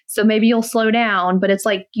 Like, so maybe you'll slow down, but it's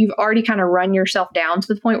like you've already kind of run yourself down to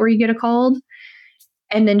the point where you get a cold.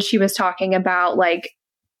 And then she was talking about like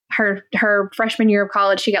her freshman year of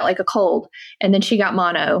college, she got like a cold and then she got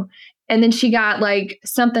mono. And then she got like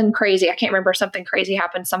something crazy. I can't remember, something crazy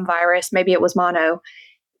happened, some virus, maybe it was mono.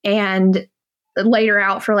 And laid her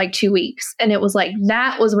out for like 2 weeks. And it was like,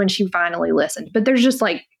 that was when she finally listened. But there's just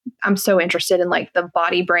like, I'm so interested in like the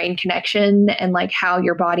body brain connection and like how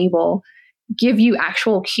your body will give you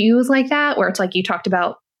actual cues like that, where it's like you talked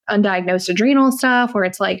about undiagnosed adrenal stuff, where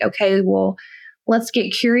it's like, okay, well, let's get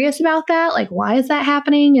curious about that. Like, why is that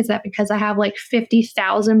happening? Is that because I have like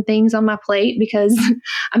 50,000 things on my plate because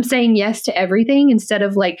I'm saying yes to everything instead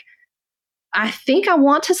of like, I think I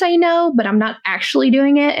want to say no, but I'm not actually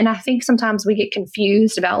doing it. And I think sometimes we get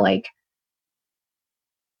confused about like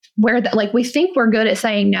where that, like we think we're good at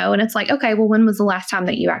saying no. And it's like, okay, well, when was the last time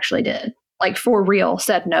that you actually did, like for real,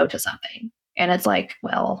 said no to something? And it's like,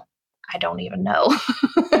 well, I don't even know.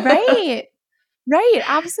 Right. Right.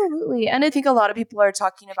 Absolutely. And I think a lot of people are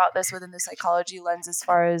talking about this within the psychology lens as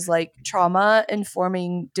far as like trauma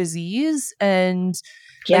informing disease. And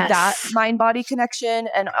Like that Yes. mind-body connection.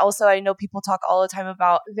 And also I know people talk all the time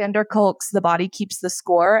about van der Kolk's The Body Keeps the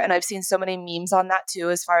Score. And I've seen so many memes on that too,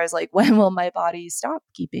 as far as like, when will my body stop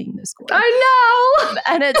keeping the score? I know.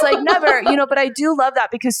 And it's like never, but I do love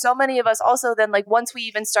that, because so many of us also then, like, once we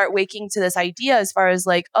even start waking to this idea as far as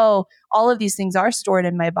like, oh, all of these things are stored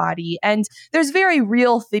in my body. And there's very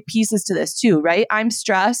real pieces to this too, right? I'm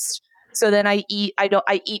stressed. So then I eat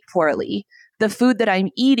poorly. The food that I'm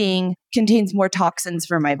eating contains more toxins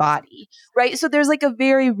for my body, right? So there's like a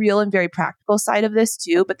very real and very practical side of this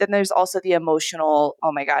too. But then there's also the emotional,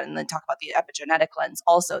 oh my God, and then talk about the epigenetic lens.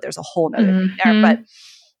 Also, there's a whole nother thing there. But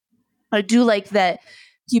I do like that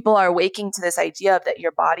people are waking to this idea of that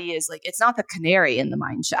your body is like, it's not the canary in the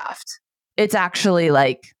mine shaft. It's actually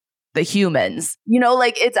like the humans,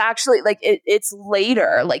 like it's actually like it's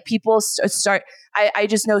later. Like people start, I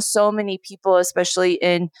just know so many people, especially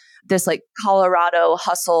in this like Colorado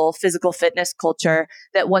hustle physical fitness culture,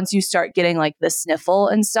 that once you start getting like the sniffle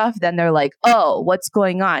and stuff, then they're like, oh, what's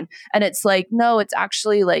going on? And it's like, no, it's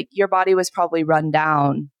actually like your body was probably run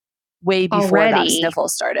down way before that sniffle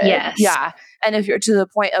started. Yes. Yeah. And if you're to the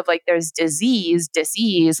point of like there's disease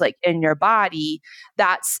like in your body,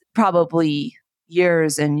 that's probably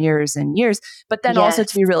years and years and years. But then also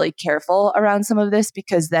to be really careful around some of this,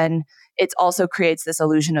 because then it also creates this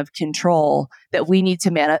illusion of control that we need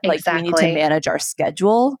to manage. Like we need to manage our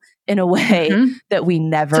schedule in a way that we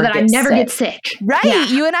never so that I never get sick. Right. Yeah.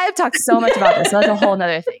 You and I have talked so much about this. So that's a whole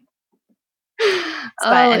nother thing.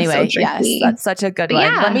 But anyway, so yes, that's such a good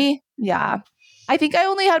one. I think I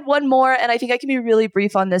only had one more, and I think I can be really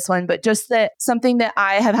brief on this one, but just that something that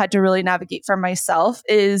I have had to really navigate for myself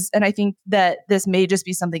is, and I think that this may just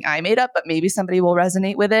be something I made up, but maybe somebody will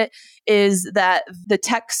resonate with it, is that the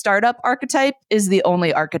tech startup archetype is the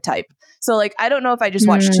only archetype. So like, I don't know if I just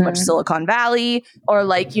watched too much Silicon Valley or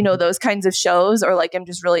like, those kinds of shows, or like I'm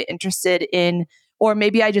just really interested in, or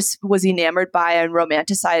maybe I just was enamored by and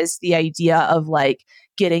romanticized the idea of like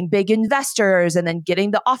getting big investors and then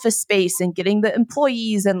getting the office space and getting the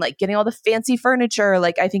employees and like getting all the fancy furniture.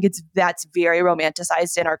 Like I think that's very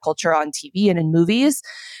romanticized in our culture on TV and in movies.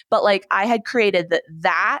 But like I had created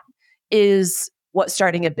that is what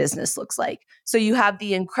starting a business looks like. So you have the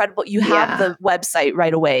the website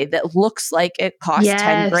right away that looks like it costs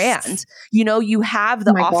 10 grand. You have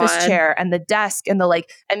the office chair and the desk and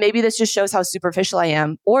and maybe this just shows how superficial I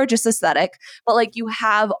am or just aesthetic, but like you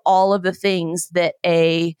have all of the things that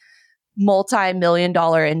a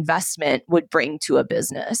multi-million-dollar investment would bring to a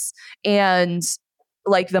business. And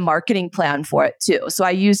like the marketing plan for it too. So I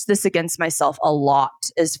use this against myself a lot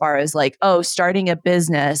as far as like, oh, starting a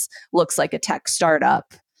business looks like a tech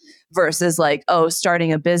startup versus like, oh,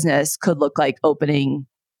 starting a business could look like opening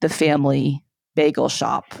the family bagel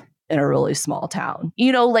shop in a really small town.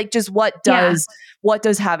 Like just what does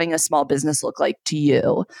having a small business look like to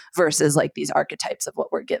you versus like these archetypes of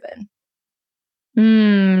what we're given?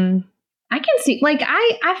 I can see, like,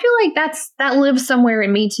 I feel like that lives somewhere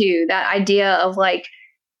in me too. That idea of like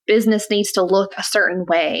business needs to look a certain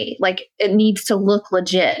way, like it needs to look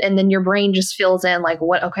legit, and then your brain just fills in like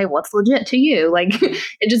what's legit to you? Like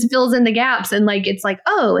it just fills in the gaps, and like it's like,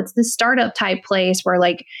 oh, it's this startup type place where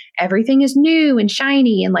like everything is new and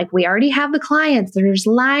shiny, and like we already have the clients that are just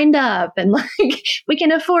lined up, and like we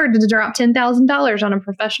can afford to drop $10,000 on a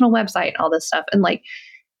professional website, all this stuff, and like.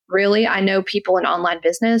 Really, I know people in online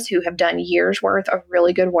business who have done years worth of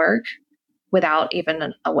really good work without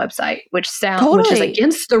even a website, which is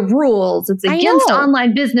against the rules. It's against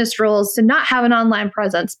online business rules to not have an online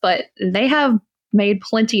presence, but they have made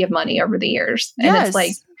plenty of money over the years. And it's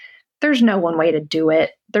like, there's no one way to do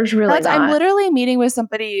it. There's really not. I'm literally meeting with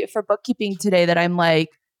somebody for bookkeeping today that I'm like,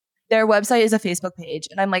 their website is a Facebook page.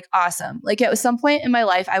 And I'm like, awesome. Like at some point in my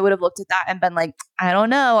life, I would have looked at that and been like, I don't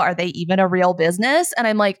know. Are they even a real business? And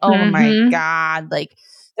I'm like, oh my God. Like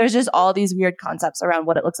there's just all these weird concepts around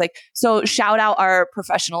what it looks like. So shout out our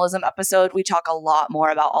professionalism episode. We talk a lot more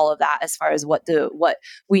about all of that as far as what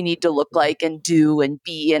we need to look like and do and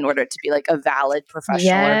be in order to be like a valid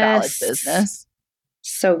professional or valid business.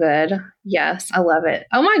 So good. Yes, I love it.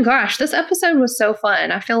 Oh my gosh, this episode was so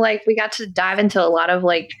fun. I feel like we got to dive into a lot of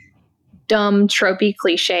like dumb, tropey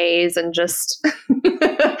cliches and just...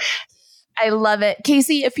 I love it.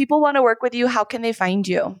 Casey, if people want to work with you, how can they find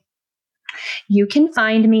you? You can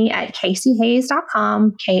find me at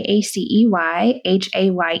CaseyHayes.com,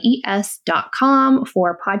 KACEYHAYES.com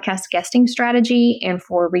for podcast guesting strategy and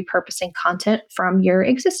for repurposing content from your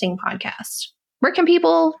existing podcast. where can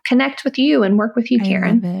people connect with you and work with you,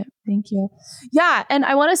 Karen? I love it. Thank you. Yeah. And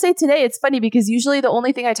I want to say today, it's funny because usually the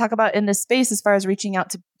only thing I talk about in this space as far as reaching out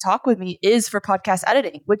to talk with me is for podcast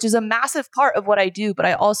editing, which is a massive part of what I do. But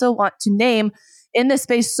I also want to name in this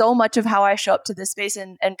space so much of how I show up to this space,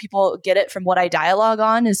 and people get it from what I dialogue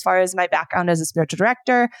on as far as my background as a spiritual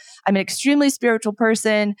director. I'm an extremely spiritual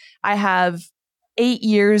person. I have 8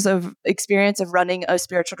 years of experience of running a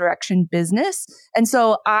spiritual direction business. And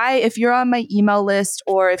so if you're on my email list,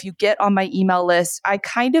 or if you get on my email list, I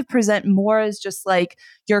kind of present more as just like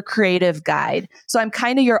your creative guide. So I'm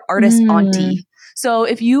kind of your artist auntie. So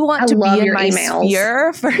if you want to be in my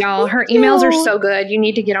sphere for y'all, her emails are so good. You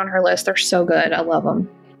need to get on her list. They're so good. I love them.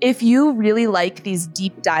 If you really like these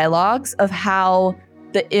deep dialogues of how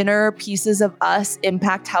the inner pieces of us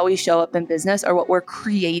impact how we show up in business or what we're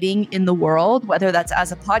creating in the world, whether that's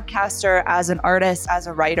as a podcaster, as an artist, as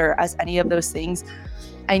a writer, as any of those things,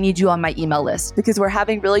 I need you on my email list, because we're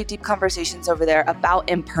having really deep conversations over there about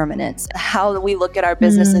impermanence, how we look at our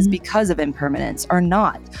businesses because of impermanence or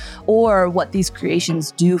not, or what these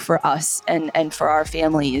creations do for us and for our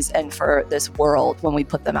families and for this world when we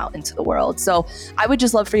put them out into the world. So I would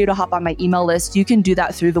just love for you to hop on my email list. You can do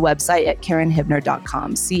that through the website at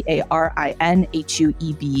KarenHibner.com,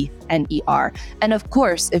 KarinHuebner. And of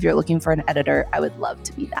course, if you're looking for an editor, I would love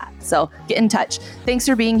to be that. So get in touch. Thanks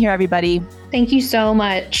for being here, everybody. Thank you so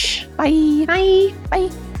much. Bye. Bye. Bye.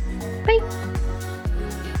 Bye.